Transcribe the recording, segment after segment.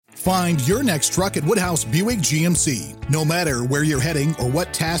Find your next truck at Woodhouse Buick GMC. No matter where you're heading or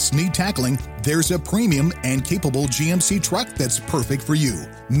what tasks need tackling, there's a premium and capable GMC truck that's perfect for you.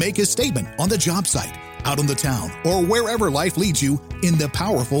 Make a statement on the job site, out on the town, or wherever life leads you in the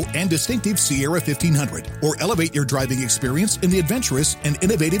powerful and distinctive Sierra 1500, or elevate your driving experience in the adventurous and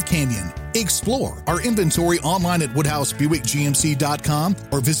innovative Canyon. Explore our inventory online at WoodhouseBuickGMC.com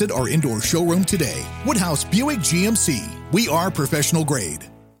or visit our indoor showroom today. Woodhouse Buick GMC. We are professional grade.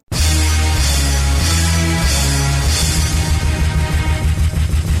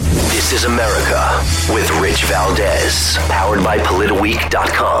 This is America with Rich Valdez, powered by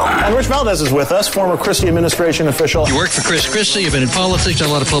PolitiWeek.com. And Rich Valdez is with us, former Christie administration official. You worked for Chris Christie, you've been in politics, done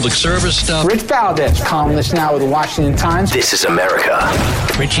a lot of public service stuff. Rich Valdez, columnist now with the Washington Times. This is America.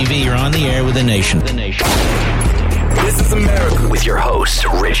 Richie V, you're on the air with the nation. This is America with your host,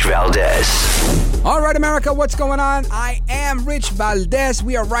 Rich Valdez. All right, America, what's going on? I am Rich Valdez.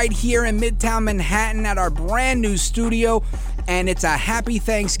 We are right here in Midtown Manhattan at our brand new studio, and it's a happy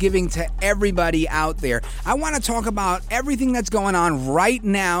Thanksgiving to everybody out there. I want to talk about everything that's going on right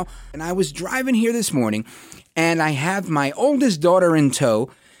now, and I was driving here this morning, and I have my oldest daughter in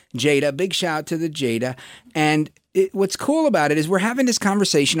tow, Jada. Big shout out to the Jada, and what's cool about it is we're having this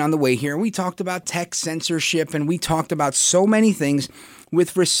conversation on the way here. We talked about tech censorship, and we talked about so many things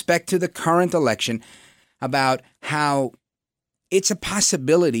with respect to the current election, about how it's a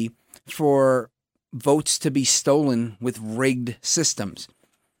possibility for votes to be stolen with rigged systems.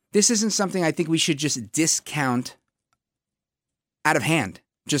 This isn't something I think we should just discount out of hand.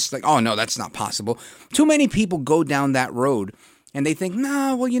 Just like, oh, no, that's not possible. Too many people go down that road. And they think,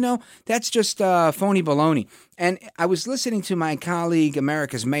 no, well, that's just phony baloney. And I was listening to my colleague,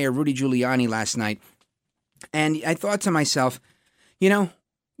 America's Mayor, Rudy Giuliani, last night. And I thought to myself,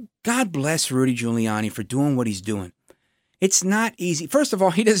 God bless Rudy Giuliani for doing what he's doing. It's not easy. First of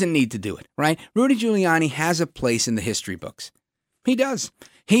all, he doesn't need to do it, right? Rudy Giuliani has a place in the history books. He does.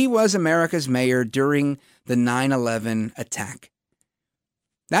 He was America's mayor during the 9/11 attack.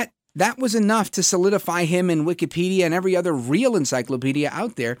 That was enough to solidify him in Wikipedia and every other real encyclopedia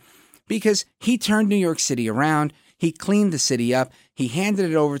out there, because he turned New York City around. He cleaned the city up. He handed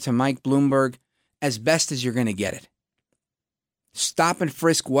it over to Mike Bloomberg as best as you're going to get it. Stop and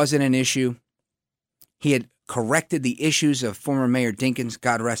frisk wasn't an issue. He had corrected the issues of former Mayor Dinkins,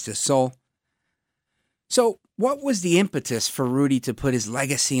 God rest his soul. So what was the impetus for Rudy to put his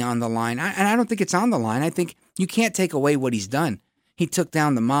legacy on the line? And I don't think it's on the line. I think you can't take away what he's done. He took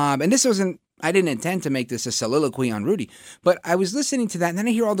down the mob. And I didn't intend to make this a soliloquy on Rudy, but I was listening to that, and then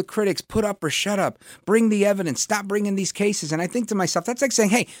I hear all the critics, put up or shut up, bring the evidence, stop bringing these cases. And I think to myself, that's like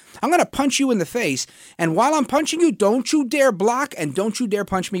saying, hey, I'm going to punch you in the face, and while I'm punching you, don't you dare block, and don't you dare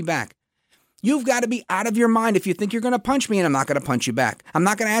punch me back. You've got to be out of your mind if you think you're going to punch me, and I'm not going to punch you back. I'm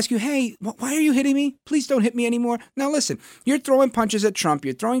not going to ask you, hey, why are you hitting me? Please don't hit me anymore. Now listen, you're throwing punches at Trump.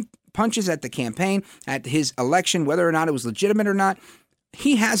 You're throwing punches at the campaign, at his election, whether or not it was legitimate or not.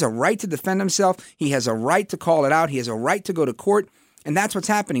 He has a right to defend himself. He has a right to call it out. He has a right to go to court. And that's what's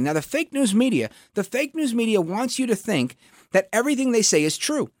happening. Now, the fake news media wants you to think that everything they say is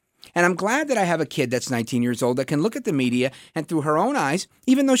true. And I'm glad that I have a kid that's 19 years old that can look at the media and through her own eyes,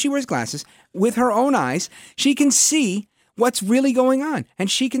 even though she wears glasses, with her own eyes, she can see what's really going on. And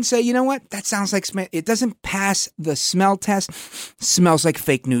she can say, you know what? That sounds like, it doesn't pass the smell test. Smells like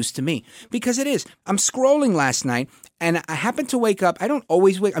fake news to me. Because it is. I'm scrolling last night and I happened to wake up. I don't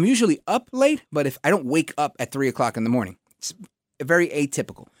always wake. I'm usually up late, but if I don't wake up at 3 o'clock in the morning, it's very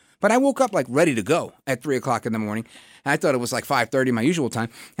atypical. But I woke up like ready to go at 3 o'clock in the morning. And I thought it was like 5:30, my usual time.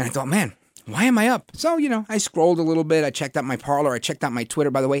 And I thought, man, why am I up? So, I scrolled a little bit. I checked out my Parler. I checked out my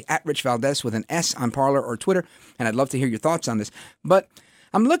Twitter, by the way, at Rich Valdez with an S on Parler or Twitter. And I'd love to hear your thoughts on this. But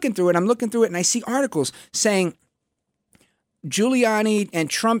I'm looking through it, and I see articles saying Giuliani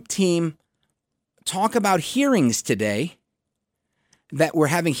and Trump team talk about hearings today, that we're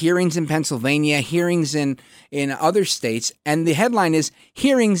having hearings in Pennsylvania, hearings in other states. And the headline is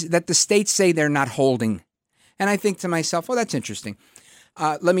hearings that the states say they're not holding. And I think to myself, well, that's interesting.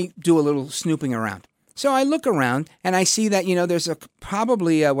 Let me do a little snooping around. So I look around and I see that, there's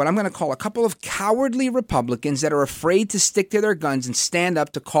probably what I'm going to call a couple of cowardly Republicans that are afraid to stick to their guns and stand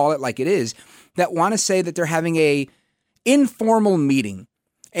up to call it like it is, that want to say that they're having an informal meeting.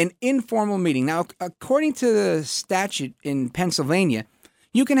 Now, according to the statute in Pennsylvania,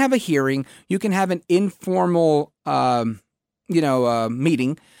 you can have a hearing, you can have an informal,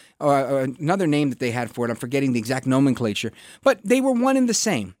 meeting, or another name that they had for it. I'm forgetting the exact nomenclature, but they were one and the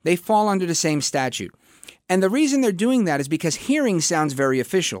same. They fall under the same statute. And the reason they're doing that is because hearing sounds very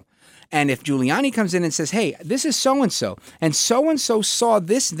official. And if Giuliani comes in and says, hey, this is so-and-so saw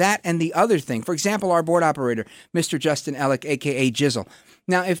this, that, and the other thing. For example, our board operator, Mr. Justin Ellick, a.k.a. Jizzle.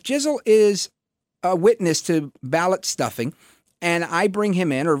 Now, if Jizzle is a witness to ballot stuffing, and I bring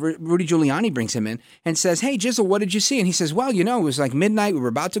him in, or Rudy Giuliani brings him in and says, hey, Jizzle, what did you see? And he says, well, it was like midnight. We were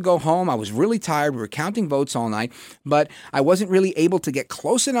about to go home. I was really tired. We were counting votes all night, but I wasn't really able to get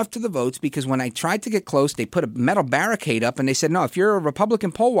close enough to the votes because when I tried to get close, they put a metal barricade up and they said, no, if you're a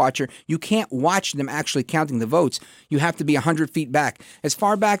Republican poll watcher, you can't watch them actually counting the votes. You have to be 100 feet back. As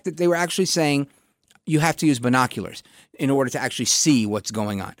far back that they were actually saying you have to use binoculars in order to actually see what's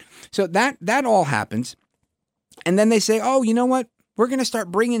going on. So that all happens. And then they say, oh, you know what? We're going to start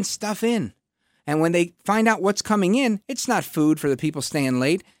bringing stuff in. And when they find out what's coming in, it's not food for the people staying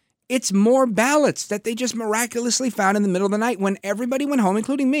late. It's more ballots that they just miraculously found in the middle of the night when everybody went home,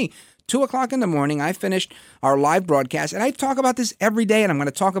 including me. 2 o'clock in the morning, I finished our live broadcast. And I talk about this every day, and I'm going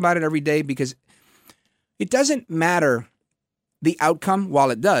to talk about it every day because it doesn't matter the outcome while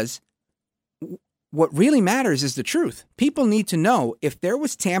it does. What really matters is the truth. People need to know if there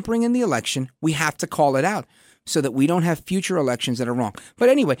was tampering in the election, we have to call it out so that we don't have future elections that are wrong. But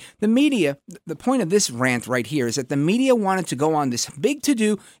anyway, the media, the point of this rant right here is that the media wanted to go on this big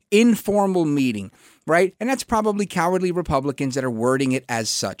to-do informal meeting, right? And that's probably cowardly Republicans that are wording it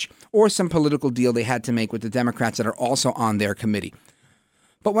as such, or some political deal they had to make with the Democrats that are also on their committee.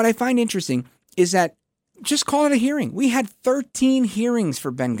 But what I find interesting is that just call it a hearing. We had 13 hearings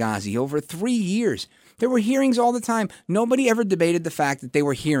for Benghazi over 3 years. There were hearings all the time. Nobody ever debated the fact that they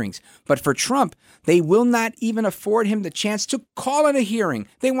were hearings. But for Trump, they will not even afford him the chance to call it a hearing.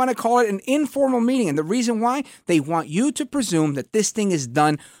 They want to call it an informal meeting. And the reason why? They want you to presume that this thing is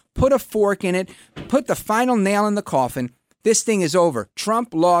done, put a fork in it, put the final nail in the coffin. This thing is over.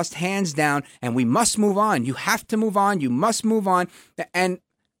 Trump lost hands down, and we must move on. You have to move on. You must move on. And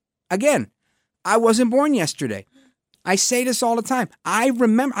again, I wasn't born yesterday. I say this all the time. I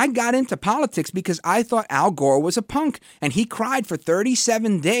remember I got into politics because I thought Al Gore was a punk, and he cried for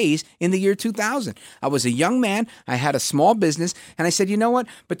 37 days in the year 2000. I was a young man. I had a small business, and I said, you know what?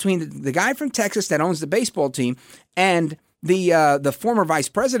 Between the guy from Texas that owns the baseball team and the former vice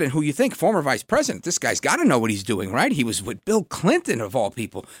president, who you think, former vice president, this guy's got to know what he's doing, right? He was with Bill Clinton, of all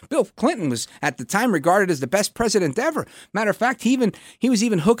people. Bill Clinton was, at the time, regarded as the best president ever. Matter of fact, he was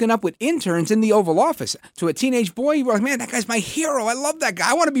even hooking up with interns in the Oval Office. To a teenage boy, he was like, man, that guy's my hero. I love that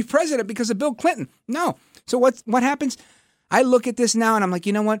guy. I want to be president because of Bill Clinton. No. So what happens? I look at this now, and I'm like,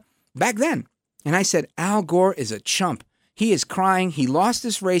 you know what? Back then, and I said, Al Gore is a chump. He is crying. He lost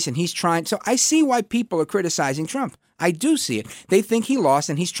this race, and he's trying. So I see why people are criticizing Trump. I do see it. They think he lost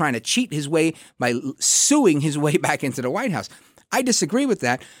and he's trying to cheat his way by suing his way back into the White House. I disagree with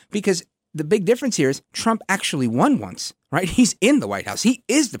that because the big difference here is Trump actually won once, right? He's in the White House. He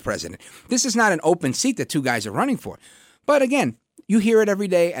is the president. This is not an open seat that two guys are running for. But again, you hear it every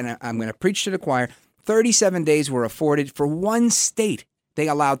day, and I'm going to preach to the choir. 37 days were afforded for one state. They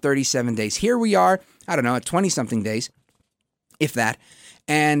allowed 37 days. Here we are, I don't know, at 20-something days, if that.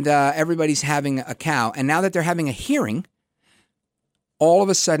 And everybody's having a cow. And now that they're having a hearing, all of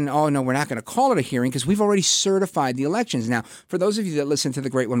a sudden, oh, no, we're not going to call it a hearing because we've already certified the elections. Now, for those of you that listen to the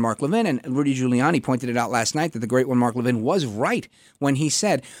great one, Mark Levin, and Rudy Giuliani pointed it out last night that the great one, Mark Levin, was right when he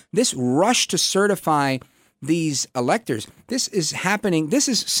said this rush to certify these electors, this is happening. This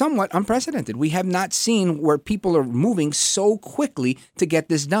is somewhat unprecedented. We have not seen where people are moving so quickly to get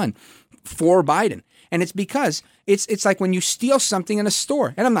this done for Biden. And it's because it's like when you steal something in a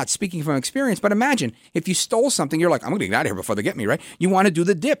store. And I'm not speaking from experience, but imagine if you stole something, you're like, I'm going to get out of here before they get me, right? You want to do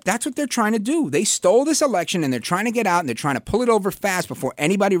the dip. That's what they're trying to do. They stole this election and they're trying to get out and they're trying to pull it over fast before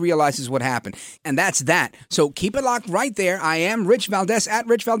anybody realizes what happened. And that's that. So keep it locked right there. I am Rich Valdez at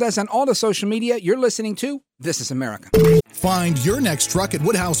Rich Valdez on all the social media. You're listening to This is America. Find your next truck at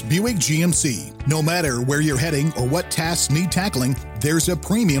Woodhouse Buick GMC. No matter where you're heading or what tasks need tackling, there's a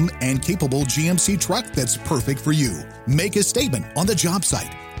premium and capable GMC truck that's perfect for you. Make a statement on the job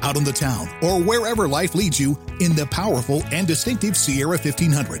site, out on the town, or wherever life leads you in the powerful and distinctive Sierra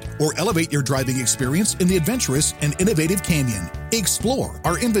 1500, or elevate your driving experience in the adventurous and innovative Canyon. Explore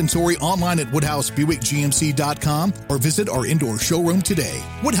our inventory online at WoodhouseBuickGMC.com or visit our indoor showroom today.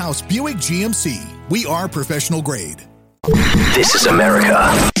 Woodhouse Buick GMC. We are professional grade. This is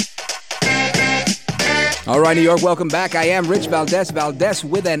America. All right, New York, welcome back. I am Rich Valdez, Valdez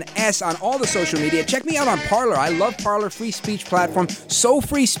with an S on all the social media. Check me out on Parler. I love Parler, free speech platform. So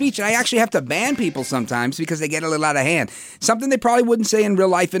free speech, and I actually have to ban people sometimes because they get a little out of hand. Something they probably wouldn't say in real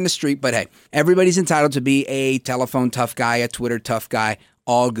life in the street, but hey, everybody's entitled to be a telephone tough guy, a Twitter tough guy,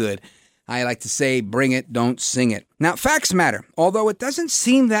 all good. I like to say, bring it, don't sing it. Now, facts matter. Although it doesn't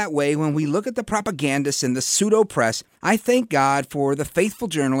seem that way when we look at the propagandists and the pseudo-press, I thank God for the faithful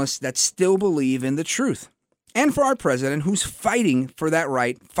journalists that still believe in the truth. And for our president who's fighting for that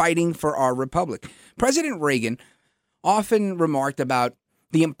right, fighting for our republic. President Reagan often remarked about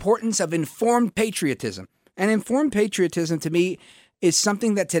the importance of informed patriotism. And informed patriotism, to me, is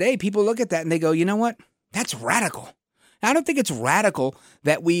something that today people look at that and they go, you know what? That's radical. I don't think it's radical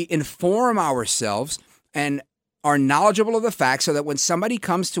that we inform ourselves and are knowledgeable of the facts so that when somebody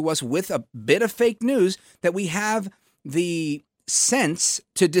comes to us with a bit of fake news, that we have the sense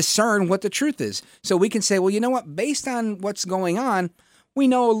to discern what the truth is. So we can say, well, you know what? Based on what's going on, we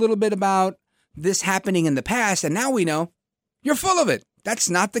know a little bit about this happening in the past, and now we know you're full of it. That's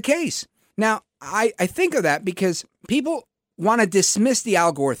not the case. Now, I think of that because people want to dismiss the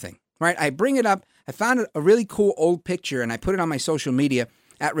Al Gore thing, right? I bring it up. I found a really cool old picture, and I put it on my social media,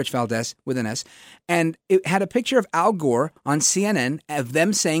 at Rich Valdez, with an S, and it had a picture of Al Gore on CNN of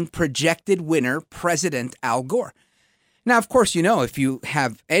them saying projected winner, President Al Gore. Now, of course, you know, if you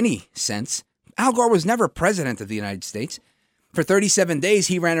have any sense, Al Gore was never president of the United States. For 37 days,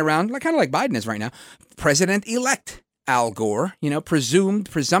 he ran around, kind of like Biden is right now, President-elect Al Gore,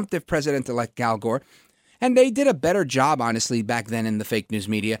 presumptive President-elect Al Gore. And they did a better job, honestly, back then in the fake news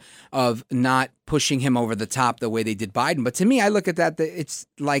media of not pushing him over the top the way they did Biden. But to me, I look at that, it's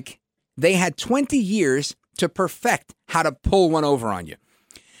like they had 20 years to perfect how to pull one over on you.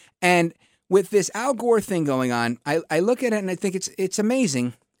 And with this Al Gore thing going on, I look at it and I think it's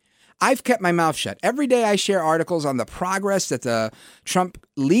amazing. I've kept my mouth shut. Every day I share articles on the progress that the Trump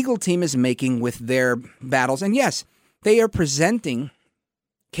legal team is making with their battles. And yes, they are presenting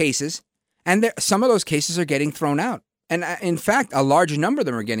cases. And some of those cases are getting thrown out. And in fact, a large number of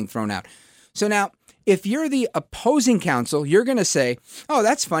them are getting thrown out. So now, if you're the opposing counsel, you're going to say, oh,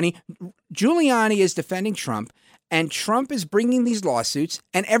 that's funny. Giuliani is defending Trump, and Trump is bringing these lawsuits,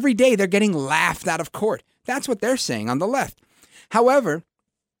 and every day they're getting laughed out of court. That's what they're saying on the left. However,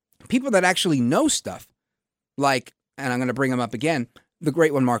 people that actually know stuff, like, and I'm going to bring him up again, the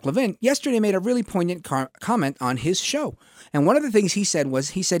great one, Mark Levin, yesterday made a really poignant comment on his show. And one of the things he said, I was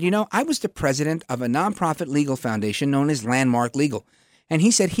the president of a nonprofit legal foundation known as Landmark Legal. And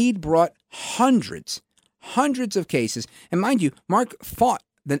he said he'd brought hundreds of cases. And mind you, Mark fought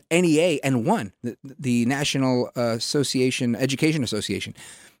the NEA and won the National Education Association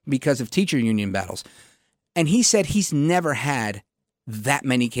because of teacher union battles. And he said he's never had that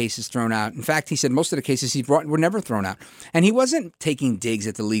many cases thrown out. In fact, he said most of the cases he brought were never thrown out. And he wasn't taking digs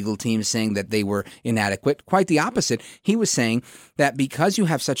at the legal team saying that they were inadequate. Quite the opposite. He was saying that because you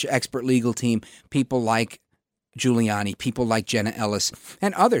have such an expert legal team, people like Giuliani, people like Jenna Ellis,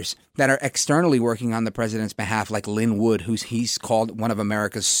 and others that are externally working on the president's behalf, like Lynn Wood, he's called one of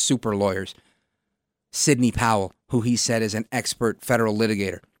America's super lawyers, Sidney Powell, who he said is an expert federal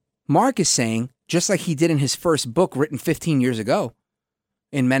litigator. Mark is saying, just like he did in his first book written 15 years ago,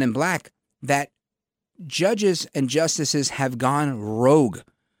 in Men in Black, that judges and justices have gone rogue.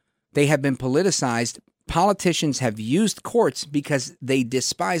 They have been politicized. Politicians have used courts because they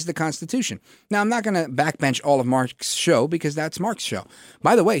despise the Constitution. Now, I'm not going to backbench all of Mark's show because that's Mark's show.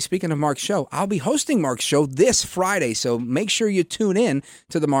 By the way, speaking of Mark's show, I'll be hosting Mark's show this Friday, so make sure you tune in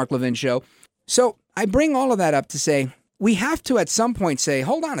to the Mark Levin Show. So I bring all of that up to say we have to at some point say,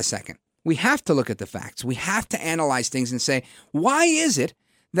 hold on a second. We have to look at the facts. We have to analyze things and say, why is it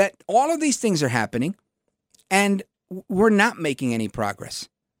that all of these things are happening and we're not making any progress?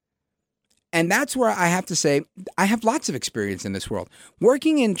 And that's where I have to say, I have lots of experience in this world.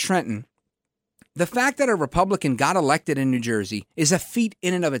 Working in Trenton, the fact that a Republican got elected in New Jersey is a feat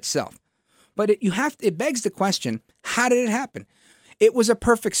in and of itself. But it begs the question, how did it happen? It was a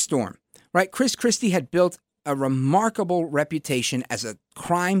perfect storm, right? Chris Christie had built a remarkable reputation as a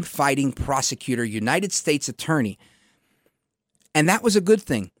crime-fighting prosecutor, United States attorney. And that was a good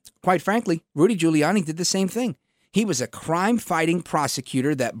thing. Quite frankly, Rudy Giuliani did the same thing. He was a crime-fighting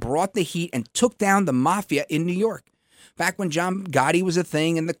prosecutor that brought the heat and took down the mafia in New York. Back when John Gotti was a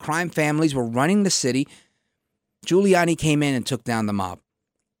thing and the crime families were running the city, Giuliani came in and took down the mob.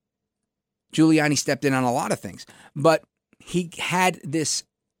 Giuliani stepped in on a lot of things, but he had this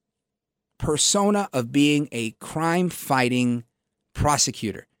persona of being a crime-fighting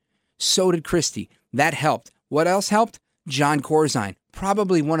prosecutor. So did Christie. That helped. What else helped? John Corzine,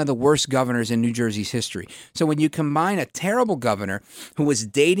 probably one of the worst governors in New Jersey's history. So when you combine a terrible governor who was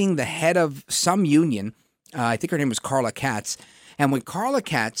dating the head of some union, I think her name was Carla Katz, and when Carla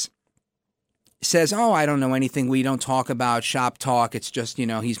Katz says, oh, I don't know anything, we don't talk about shop talk, it's just,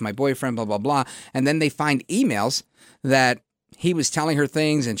 he's my boyfriend, blah, blah, blah, and then they find emails that he was telling her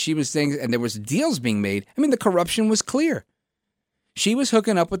things and she was things, and there was deals being made. I mean, the corruption was clear. She was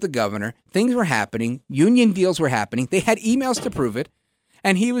hooking up with the governor. Things were happening. Union deals were happening. They had emails to prove it.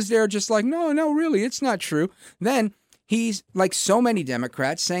 And he was there just like, no, really, it's not true. Then he's like so many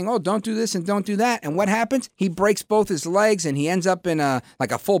Democrats saying, oh, don't do this and don't do that. And what happens? He breaks both his legs and he ends up in a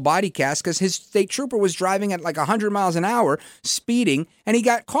full body cast because his state trooper was driving at like 100 miles an hour, speeding, and he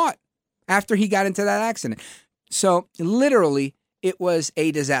got caught after he got into that accident. So literally, it was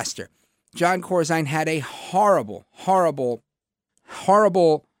a disaster. Jon Corzine had a horrible, horrible,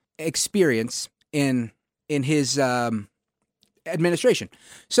 horrible experience in his administration.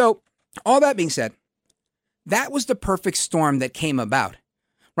 So all that being said, that was the perfect storm that came about,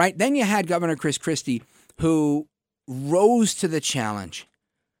 right? Then you had Governor Chris Christie, who rose to the challenge,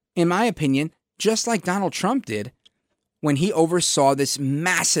 in my opinion, just like Donald Trump did when he oversaw this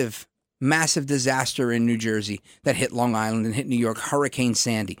massive disaster in New Jersey that hit Long Island and hit New York, Hurricane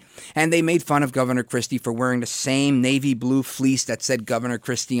Sandy. And they made fun of Governor Christie for wearing the same navy blue fleece that said Governor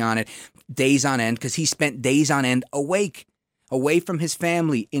Christie on it days on end, because he spent days on end away from his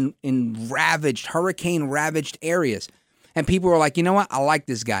family in hurricane-ravaged areas. And people were like, you know what? I like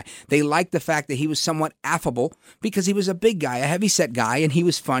this guy. They liked the fact that he was somewhat affable because he was a big guy, a heavy-set guy, and he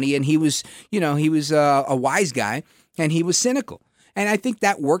was funny, and he was a wise guy, and he was cynical. And I think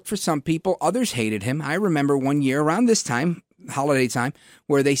that worked for some people. Others hated him. I remember one year around this time, holiday time,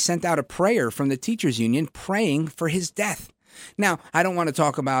 where they sent out a prayer from the teachers union praying for his death. Now, I don't want to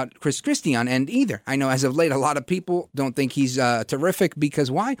talk about Chris Christie on end either. I know as of late, a lot of people don't think he's terrific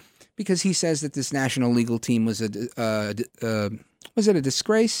because why? Because he says that this national legal team was was it a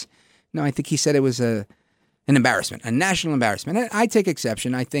disgrace? No, I think he said it was an embarrassment, a national embarrassment. And I take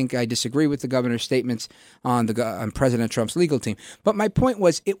exception. I think I disagree with the governor's statements on President Trump's legal team. But my point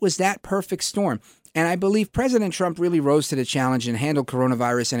was, it was that perfect storm. And I believe President Trump really rose to the challenge and handled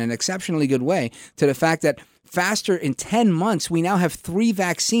coronavirus in an exceptionally good way, to the fact that faster, in 10 months, we now have 3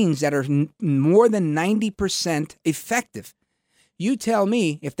 vaccines that are more than 90% effective. You tell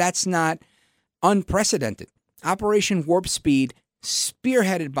me if that's not unprecedented. Operation Warp Speed,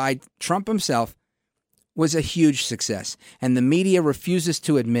 spearheaded by Trump himself, was a huge success, and the media refuses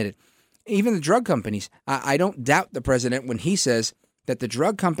to admit it. Even the drug companies, I don't doubt the president when he says that the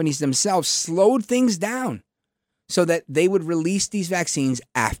drug companies themselves slowed things down so that they would release these vaccines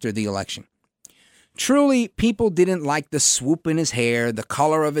after the election. Truly, people didn't like the swoop in his hair, the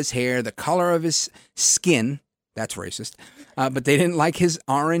color of his hair, the color of his skin. That's racist. But they didn't like his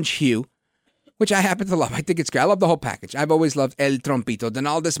orange hue, which I happen to love. I think it's great. I love the whole package. I've always loved El Trompito,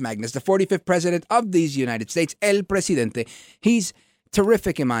 Donaldus Magnus, the 45th president of these United States, El Presidente. He's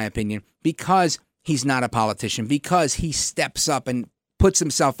terrific, in my opinion, because he's not a politician, because he steps up and puts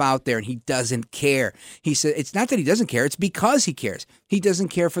himself out there and he doesn't care. He said it's not that he doesn't care, it's because he cares. He doesn't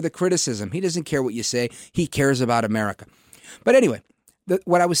care for the criticism. He doesn't care what you say. He cares about America. But anyway,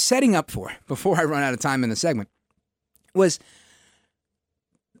 what I was setting up for, before I run out of time in the segment, was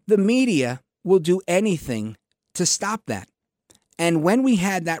the media will do anything to stop that. And when we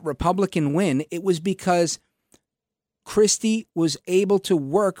had that Republican win, it was because Christie was able to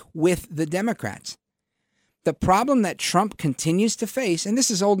work with the Democrats. The problem that Trump continues to face, and this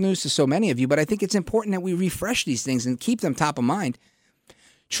is old news to so many of you, but I think it's important that we refresh these things and keep them top of mind.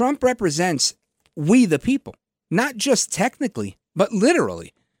 Trump represents we the people, not just technically, but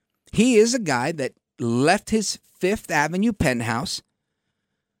literally. He is a guy that left his Fifth Avenue penthouse,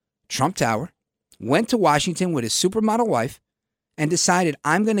 Trump Tower, went to Washington with his supermodel wife, and decided,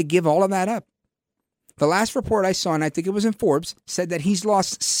 I'm going to give all of that up. The last report I saw, and I think it was in Forbes, said that he's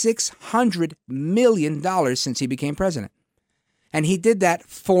lost $600 million since he became president. And he did that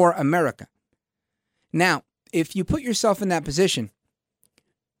for America. Now, if you put yourself in that position,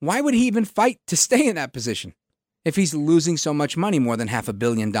 why would he even fight to stay in that position if he's losing so much money, more than $500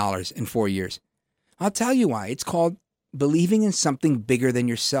 million in 4 years? I'll tell you why. It's called believing in something bigger than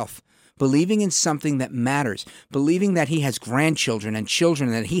yourself. Believing in something that matters, believing that he has grandchildren and children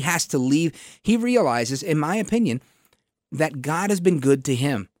that he has to leave. He realizes, in my opinion, that God has been good to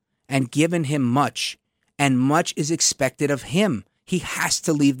him and given him much, and much is expected of him. He has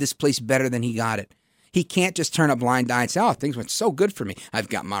to leave this place better than he got it. He can't just turn a blind eye and say, oh, things went so good for me. I've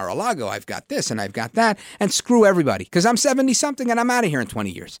got Mar-a-Lago, I've got this, and I've got that, and screw everybody because I'm 70-something and I'm out of here in 20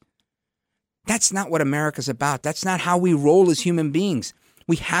 years. That's not what America's about. That's not how we roll as human beings.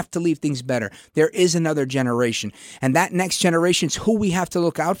 We have to leave things better. There is another generation, and that next generation is who we have to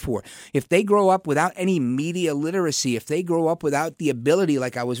look out for. If they grow up without any media literacy, if they grow up without the ability,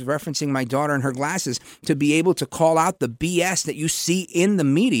 like I was referencing my daughter and her glasses, to be able to call out the BS that you see in the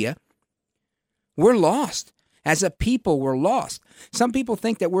media, we're lost. As a people, we're lost. Some people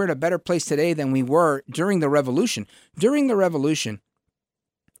think that we're in a better place today than we were during the revolution. During the revolution,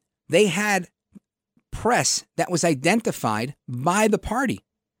 they had press that was identified by the party.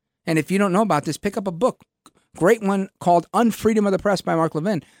 And if you don't know about this, pick up a book. Great one called Unfreedom of the Press by Mark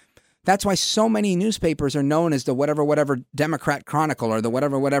Levin. That's why so many newspapers are known as the whatever Democrat Chronicle or the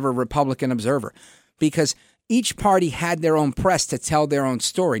whatever Republican Observer, because each party had their own press to tell their own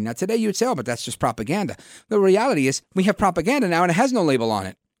story. Now, today you would say, oh, but that's just propaganda. The reality is we have propaganda now and it has no label on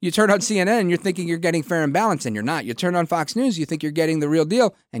it. You turn on CNN and you're thinking you're getting Fair and Balanced and you're not. You turn on Fox News, you think you're getting the real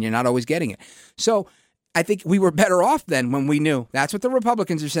deal and you're not always getting it. So I think we were better off then when we knew that's what the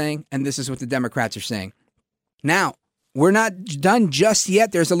Republicans are saying and this is what the Democrats are saying. Now, we're not done just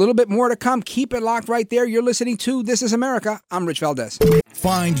yet. There's a little bit more to come. Keep it locked right there. You're listening to This is America. I'm Rich Valdez.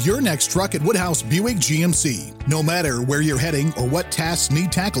 Find your next truck at Woodhouse Buick GMC. No matter where you're heading or what tasks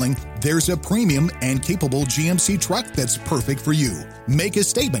need tackling, there's a premium and capable GMC truck that's perfect for you. Make a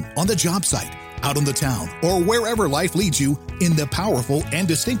statement on the job site, out on the town, or wherever life leads you in the powerful and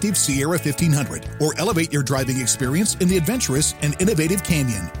distinctive Sierra 1500, or elevate your driving experience in the adventurous and innovative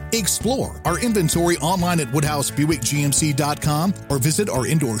Canyon. Explore our inventory online at WoodhouseBuickGMC.com or visit our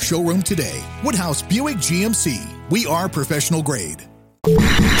indoor showroom today. Woodhouse Buick GMC. We are professional grade.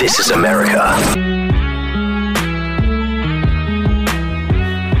 This is America.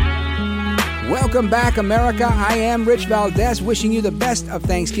 Welcome back, America. I am Rich Valdez, wishing you the best of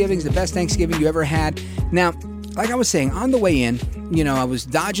Thanksgivings, the best Thanksgiving you ever had. Now, like I was saying, on the way in, I was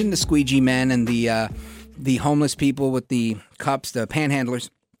dodging the squeegee men and the homeless people with the cups, the panhandlers,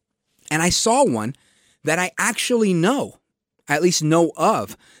 and I saw one that I actually know, at least know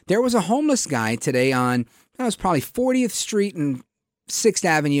of. There was a homeless guy today on, that was probably 40th Street and 6th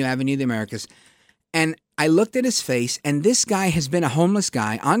Avenue, Avenue of the Americas, and I looked at his face, and this guy has been a homeless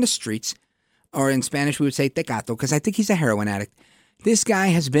guy on the streets, or in Spanish we would say tecato, because I think he's a heroin addict. This guy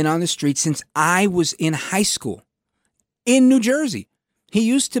has been on the street since I was in high school in New Jersey. He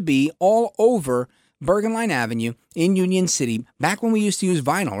used to be all over Bergen Line Avenue in Union City, back when we used to use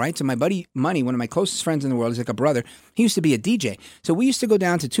vinyl, right? So my buddy Money, one of my closest friends in the world, is like a brother. He used to be a DJ. So we used to go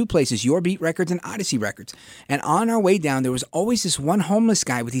down to two places, Your Beat Records and Odyssey Records. And on our way down, there was always this one homeless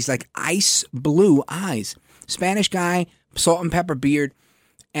guy with these like ice blue eyes. Spanish guy, salt and pepper beard.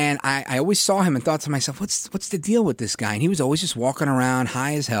 And I always saw him and thought to myself, what's the deal with this guy? And he was always just walking around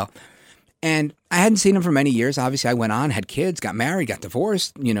high as hell. And I hadn't seen him for many years. Obviously, I went on, had kids, got married, got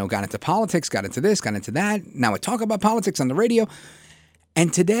divorced, got into politics, got into this, got into that. Now I talk about politics on the radio.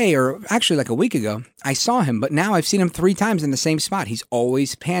 And today, or actually like a week ago, I saw him. But now I've seen him 3 times in the same spot. He's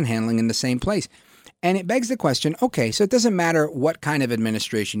always panhandling in the same place. And it begs the question, okay, so it doesn't matter what kind of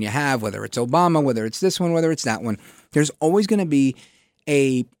administration you have, whether it's Obama, whether it's this one, whether it's that one. There's always going to be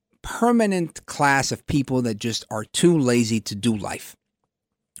a permanent class of people that just are too lazy to do life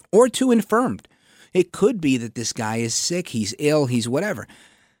or too infirmed. It could be that this guy is sick, he's ill, he's whatever.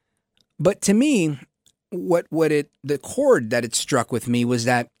 But to me, the chord that it struck with me was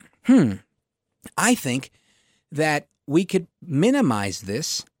that, I think that we could minimize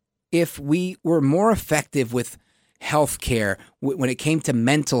this if we were more effective with health care, when it came to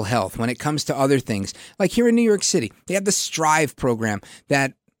mental health, when it comes to other things. Like here in New York City, they have the Strive program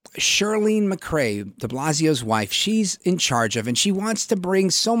that Shirlene McRae, de Blasio's wife, she's in charge of, and she wants to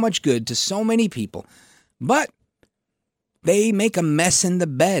bring so much good to so many people. But they make a mess in the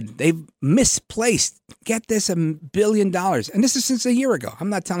bed. They've misplaced, get this, $1 billion. And this is since a year ago.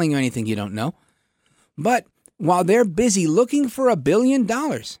 I'm not telling you anything you don't know. But while they're busy looking for $1 billion,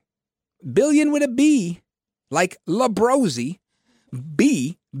 billion with a B, like Labrosi,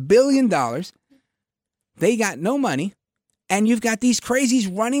 $1 billion, they got no money. And you've got these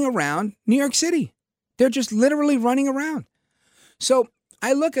crazies running around New York City. They're just literally running around. So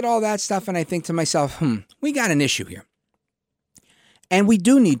I look at all that stuff and I think to myself, we got an issue here. And we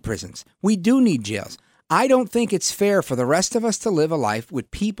do need prisons. We do need jails. I don't think it's fair for the rest of us to live a life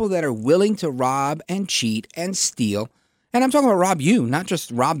with people that are willing to rob and cheat and steal. And I'm talking about rob you, not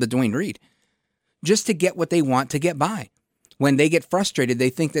just rob the Duane Reade, just to get what they want to get by. When they get frustrated,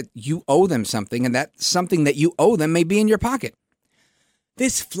 they think that you owe them something, and that something that you owe them may be in your pocket.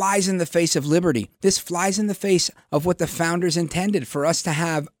 This flies in the face of liberty. This flies in the face of what the founders intended, for us to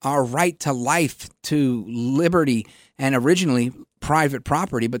have our right to life, to liberty, and originally private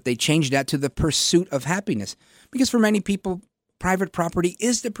property, but they changed that to the pursuit of happiness. Because for many people, private property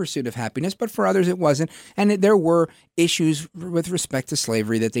is the pursuit of happiness, but for others it wasn't. And there were issues with respect to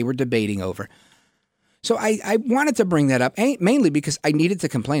slavery that they were debating over. So I wanted to bring that up, mainly because I needed to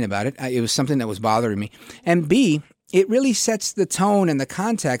complain about it. It was something that was bothering me. And B, it really sets the tone and the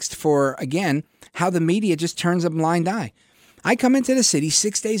context for, again, how the media just turns a blind eye. I come into the city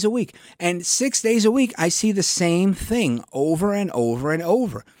 6 days a week, and 6 days a week I see the same thing over and over and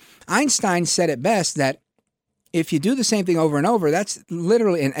over. Einstein said it best that if you do the same thing over and over, that's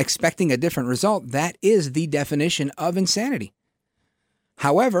literally, and expecting a different result, that is the definition of insanity.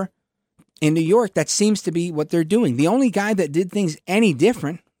 However, in New York, that seems to be what they're doing. The only guy that did things any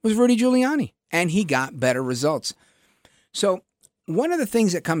different was Rudy Giuliani, and he got better results. So one of the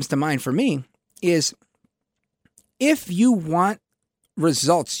things that comes to mind for me is if you want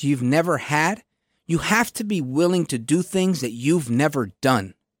results you've never had, you have to be willing to do things that you've never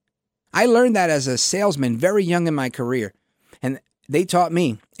done. I learned that as a salesman very young in my career. And they taught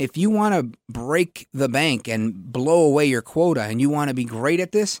me, if you want to break the bank and blow away your quota and you want to be great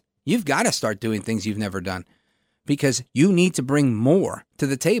at this, you've got to start doing things you've never done because you need to bring more to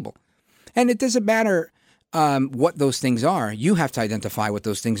the table. And it doesn't matter what those things are. You have to identify what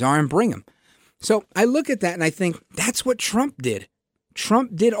those things are and bring them. So I look at that and I think that's what Trump did.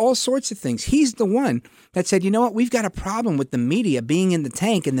 Trump did all sorts of things. He's the one that said, you know what, we've got a problem with the media being in the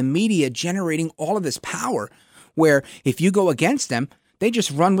tank and the media generating all of this power where if you go against them, they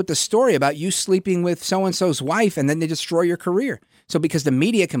just run with the story about you sleeping with so-and-so's wife and then they destroy your career. So because the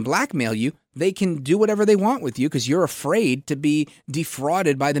media can blackmail you, they can do whatever they want with you because you're afraid to be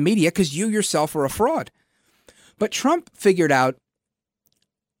defrauded by the media because you yourself are a fraud. But Trump figured out,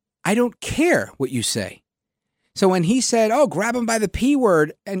 I don't care what you say. So when he said, oh, grab him by the P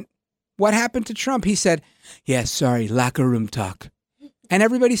word, and what happened to Trump? He said, yeah, sorry, locker room talk. And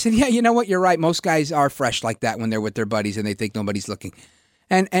everybody said, yeah, you know what? You're right. Most guys are fresh like that when they're with their buddies and they think nobody's looking.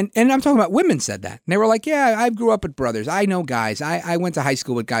 And I'm talking about women said that. And they were like, yeah, I grew up with brothers. I know guys. I went to high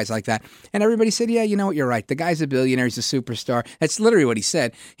school with guys like that. And everybody said, yeah, you know what? You're right. The guy's a billionaire. He's a superstar. That's literally what he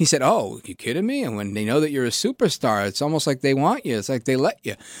said. He said, oh, are you kidding me? And when they know that you're a superstar, it's almost like they want you. It's like they let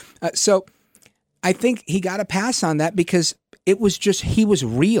you. So I think he got a pass on that because it was just, he was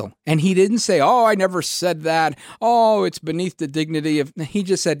real. And he didn't say, oh, I never said that. Oh, it's beneath the dignity of, he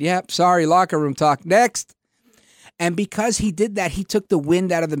just said, yep, sorry, locker room talk. Next. And because he did that, he took the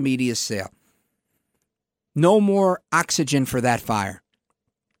wind out of the media's sail. No more oxygen for that fire.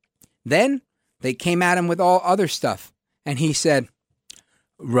 Then they came at him with all other stuff. And he said,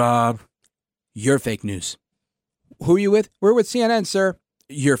 Rob, you're fake news. Who are you with? We're with CNN, sir.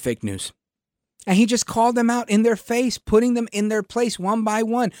 You're fake news. And he just called them out in their face, putting them in their place one by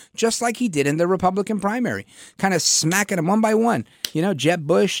one, just like he did in the Republican primary, kind of smacking them one by one. You know, Jeb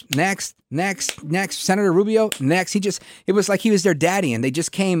Bush, next, Senator Rubio, next. It was like he was their daddy, and they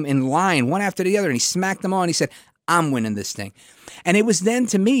just came in line one after the other, and he smacked them all, and he said, I'm winning this thing. And it was then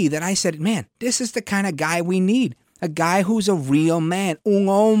to me that I said, man, this is the kind of guy we need. A guy who's a real man, un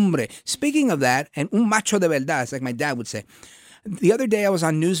hombre. Speaking of that, and un macho de verdad, it's like my dad would say. The other day I was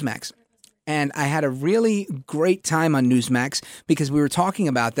on Newsmax. And I had a really great time on Newsmax because we were talking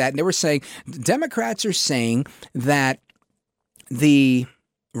about that. And they were saying, Democrats are saying that the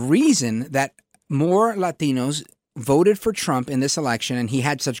reason that more Latinos voted for Trump in this election and he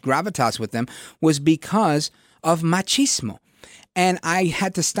had such gravitas with them was because of machismo. And I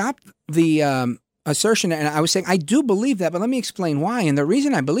had to stop the assertion, and I was saying, I do believe that, but let me explain why. And the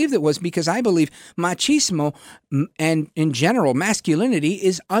reason I believed it was because I believe machismo and, in general, masculinity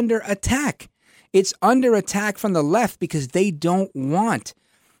is under attack. It's under attack from the left because they don't want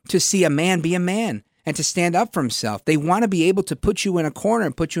to see a man be a man and to stand up for himself. They want to be able to put you in a corner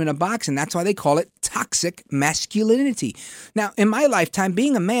and put you in a box, and that's why they call it toxic masculinity. Now, in my lifetime,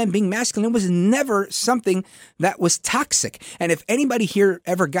 being a man, being masculine was never something that was toxic. And if anybody here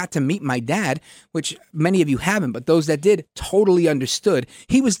ever got to meet my dad, which many of you haven't, but those that did totally understood,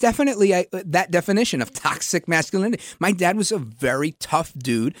 he was definitely that definition of toxic masculinity. My dad was a very tough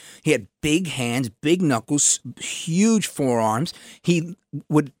dude. He had big hands, big knuckles, huge forearms. He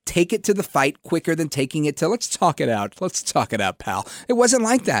would take it to the fight quicker than taking it to, let's talk it out. Let's talk it out, pal. It wasn't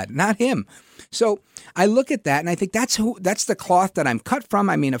like that. Not him. So I look at that and I think that's the cloth that I'm cut from.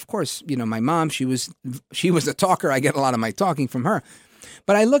 I mean, of course, you know, my mom, she was a talker. I get a lot of my talking from her.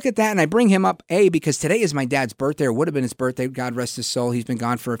 But I look at that and I bring him up, because today is my dad's birthday, or would have been his birthday. God rest his soul. He's been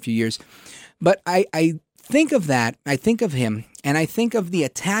gone for a few years. But I think of that. I think of him, and I think of the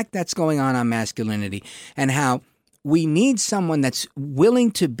attack that's going on masculinity and how we need someone that's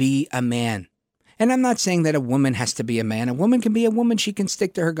willing to be a man. And I'm not saying that a woman has to be a man. A woman can be a woman. She can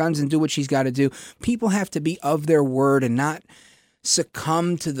stick to her guns and do what she's got to do. People have to be of their word and not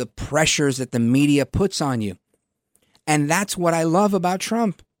succumb to the pressures that the media puts on you. And that's what I love about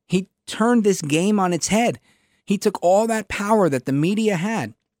Trump. He turned this game on its head. He took all that power that the media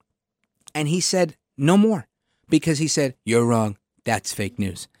had and he said, no more. because he said, "You're wrong. That's fake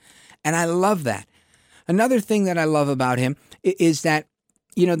news." And I love that. Another thing that I love about him is that,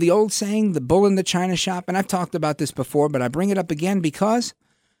 you know, the old saying, the bull in the china shop, and I've talked about this before, but I bring it up again because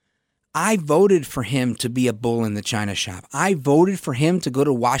I voted for him to be a bull in the china shop. I voted for him to go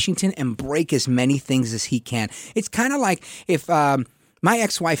to Washington and break as many things as he can. It's kind of like if my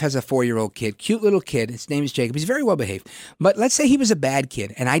ex-wife has a 4-year-old kid, cute little kid. His name is Jacob. He's very well behaved. But let's say he was a bad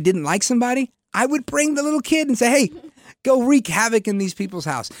kid and I didn't like somebody. I would bring the little kid and say, hey, go wreak havoc in these people's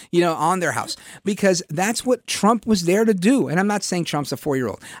house, on their house, because that's what Trump was there to do. And I'm not saying Trump's a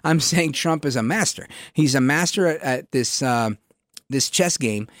 4-year-old. I'm saying Trump is a master. He's a master at this this chess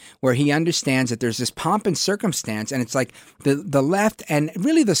game where he understands that there's this pomp and circumstance, and it's like the left and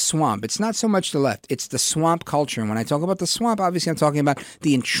really the swamp. It's not so much the left. It's the swamp culture. And when I talk about the swamp, obviously I'm talking about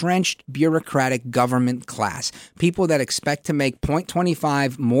the entrenched bureaucratic government class, people that expect to make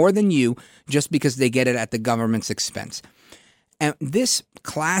 0.25 more than you just because they get it at the government's expense. And this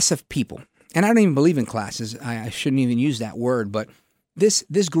class of people, and I don't even believe in classes. I shouldn't even use that word, but this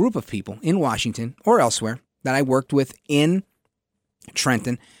group of people in Washington or elsewhere that I worked with in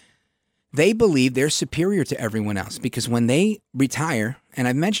Trenton, they believe they're superior to everyone else because when they retire, and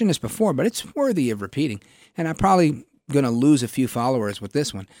I've mentioned this before, but it's worthy of repeating, and I'm probably going to lose a few followers with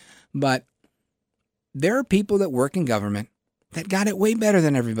this one, but there are people that work in government that got it way better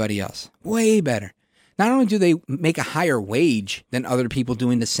than everybody else, way better. Not only do they make a higher wage than other people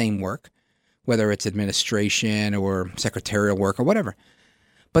doing the same work, whether it's administration or secretarial work or whatever,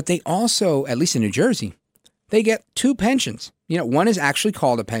 but they also, at least in New Jersey, they get 2 pensions. One is actually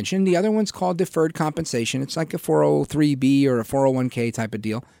called a pension. The other one's called deferred compensation. It's like a 403B or a 401k type of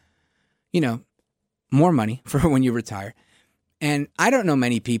deal. More money for when you retire. And I don't know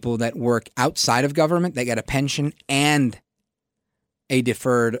many people that work outside of government that get a pension and a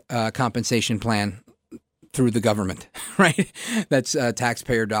deferred compensation plan through the government, right? That's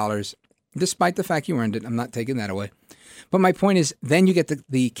taxpayer dollars, despite the fact you earned it. I'm not taking that away. But my point is, then you get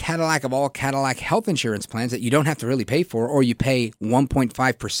the Cadillac of all Cadillac health insurance plans that you don't have to really pay for, or you pay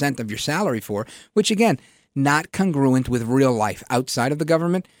 1.5% of your salary for, which again, not congruent with real life. Outside of the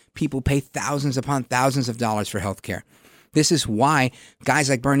government, people pay thousands upon thousands of dollars for health care. This is why guys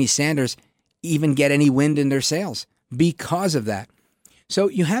like Bernie Sanders even get any wind in their sails, because of that. So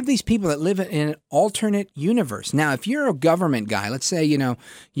you have these people that live in an alternate universe. Now, if you're a government guy, let's say,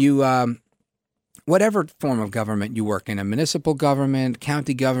 you whatever form of government you work in, a municipal government,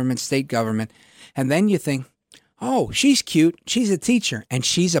 county government, state government, and then you think, oh, she's cute, she's a teacher, and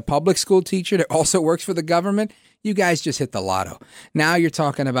she's a public school teacher that also works for the government, you guys just hit the lotto. Now you're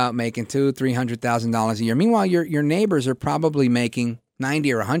talking about making $200,000, $300,000 a year. Meanwhile, your neighbors are probably making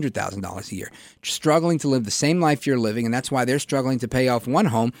 $90,000 or $100,000 a year, struggling to live the same life you're living, and that's why they're struggling to pay off one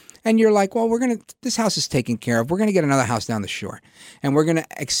home. And you're like, well, this house is taken care of. We're going to get another house down the shore, and we're going to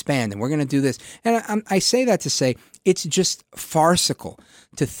expand, and we're going to do this. And I say that to say it's just farcical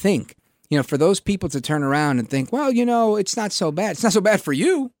to think, for those people to turn around and think, well, it's not so bad. It's not so bad for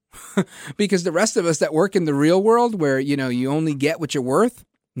you, because the rest of us that work in the real world, where you only get what you're worth,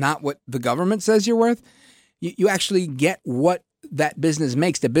 not what the government says you're worth, you actually get what that business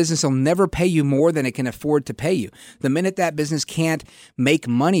makes. The business will never pay you more than it can afford to pay you. The minute that business can't make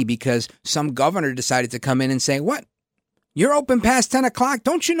money because some governor decided to come in and say, what? You're open past 10 o'clock?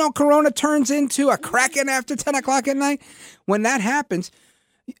 Don't you know Corona turns into a Kraken after 10 o'clock at night? When that happens,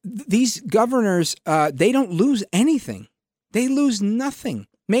 these governors, they don't lose anything. They lose nothing.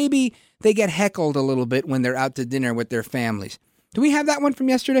 Maybe they get heckled a little bit when they're out to dinner with their families. Do we have that one from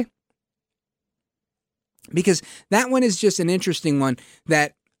yesterday? Because that one is just an interesting one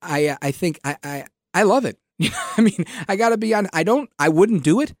that I think I love it. I got to be honest. I wouldn't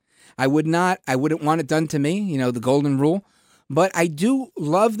do it. I wouldn't want it done to me, the golden rule. But I do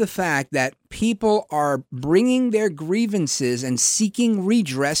love the fact that people are bringing their grievances and seeking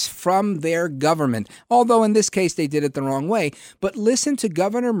redress from their government. Although in this case, they did it the wrong way. But listen to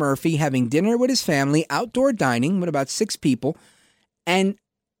Governor Murphy having dinner with his family, outdoor dining with about 6 people, and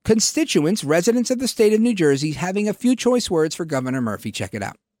constituents, residents of the state of New Jersey, having a few choice words for Governor Murphy. Check it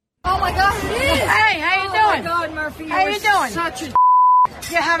out. Oh my God, it is. Hey, how you doing? Oh my God, Murphy, how you doing? Such a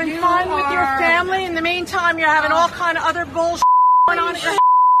you're having fun with your family. In the meantime, you're having all kind of other bullshit going on at your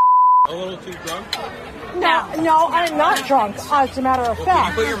A little too drunk? No, I'm not drunk, as a matter of fact. Can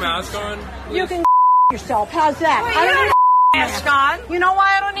you put your mask on? You can yourself. How's that? Wait, I don't need a mask on. You know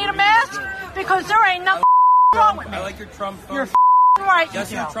why I don't need a mask? Because there ain't nothing wrong with me. I like your Trump phone. You're right.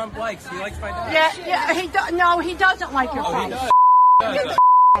 That's what Trump likes. He likes my dad. Yeah. No, he doesn't like your phone. Thank you.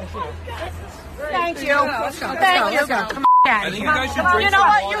 Thank you. Come on, I think you guys should drink You know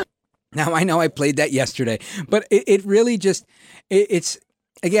what? Now, I know I played that yesterday, but it really just, it's,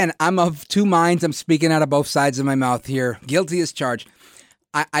 again, I'm of two minds. I'm speaking out of both sides of my mouth here. Guilty as charged.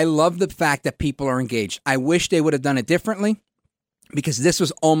 I love the fact that people are engaged. I wish they would have done it differently because this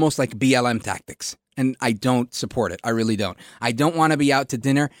was almost like BLM tactics, and I don't support it. I really don't. I don't want to be out to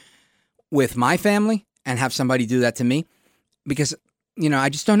dinner with my family and have somebody do that to me because, I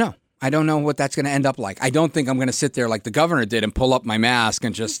just don't know. I don't know what that's going to end up like. I don't think I'm going to sit there like the governor did and pull up my mask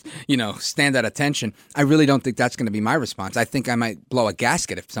and just, stand at attention. I really don't think that's going to be my response. I think I might blow a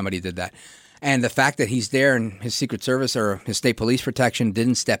gasket if somebody did that. And the fact that he's there and his Secret Service or his state police protection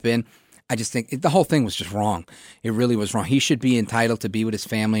didn't step in, I just think the whole thing was just wrong. It really was wrong. He should be entitled to be with his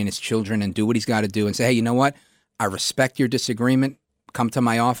family and his children and do what he's got to do and say, hey, you know what? I respect your disagreement. Come to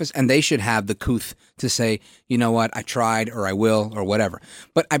my office, and they should have the couth to say, you know what, I tried or I will or whatever.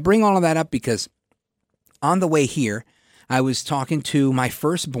 But I bring all of that up because on the way here, I was talking to my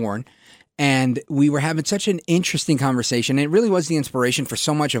firstborn, and we were having such an interesting conversation. It really was the inspiration for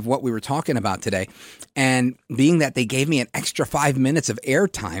so much of what we were talking about today. And being that they gave me an extra 5 minutes of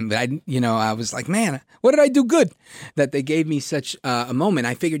airtime, that I was like, man, what did I do good that they gave me such a moment?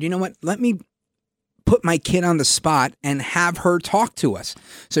 I figured, you know what, let me put my kid on the spot and have her talk to us.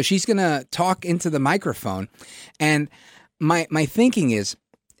 So she's going to talk into the microphone. And my thinking is,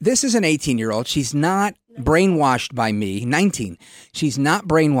 this is an 18-year-old. She's not brainwashed by me. 19. She's not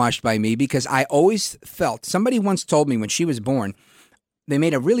brainwashed by me because I always felt, somebody once told me when she was born, they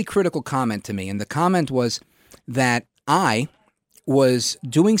made a really critical comment to me. And the comment was that I was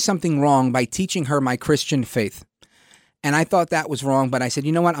doing something wrong by teaching her my Christian faith. And I thought that was wrong, but I said,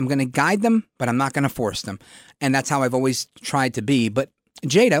 you know what? I'm going to guide them, but I'm not going to force them. And that's how I've always tried to be. But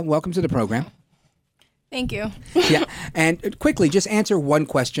Jada, welcome to the program. Thank you. Yeah. And quickly, just answer one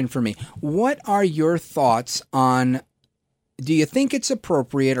question for me. What are your thoughts on, do you think it's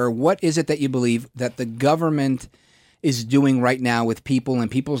appropriate, or what is it that you believe that the government is doing right now with people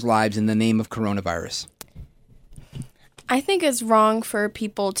and people's lives in the name of coronavirus? I think it's wrong for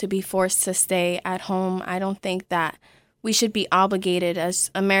people to be forced to stay at home. I don't think that we should be obligated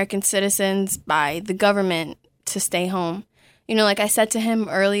as American citizens by the government to stay home. Like I said to him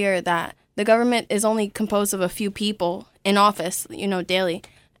earlier, that the government is only composed of a few people in office, daily,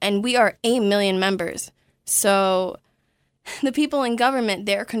 and we are 8 million members. So the people in government,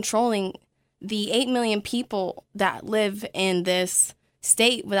 they're controlling the 8 million people that live in this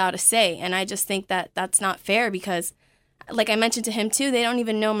state without a say. And I just think that that's not fair because, like I mentioned to him too, they don't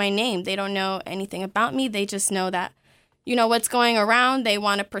even know my name. They don't know anything about me. They just know that, what's going around. They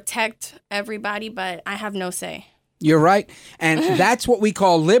want to protect everybody, but I have no say. You're right. And that's what we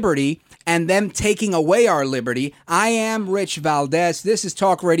call liberty, and them taking away our liberty. I am Rich Valdez. This is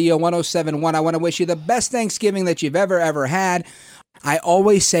Talk Radio 107.1. I want to wish you the best Thanksgiving that you've ever had. I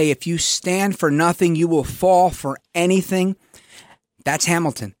always say, if you stand for nothing, you will fall for anything. That's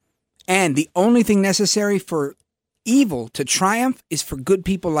Hamilton. And the only thing necessary for evil to triumph is for good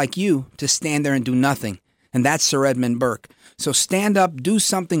people like you to stand there and do nothing. And that's Sir Edmund Burke. So stand up, do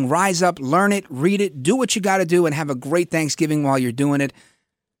something, rise up, learn it, read it, do what you got to do, and have a great Thanksgiving while you're doing it.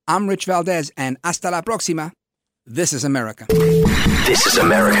 I'm Rich Valdez, and hasta la próxima. This is America. This is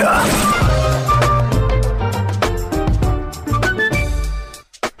America.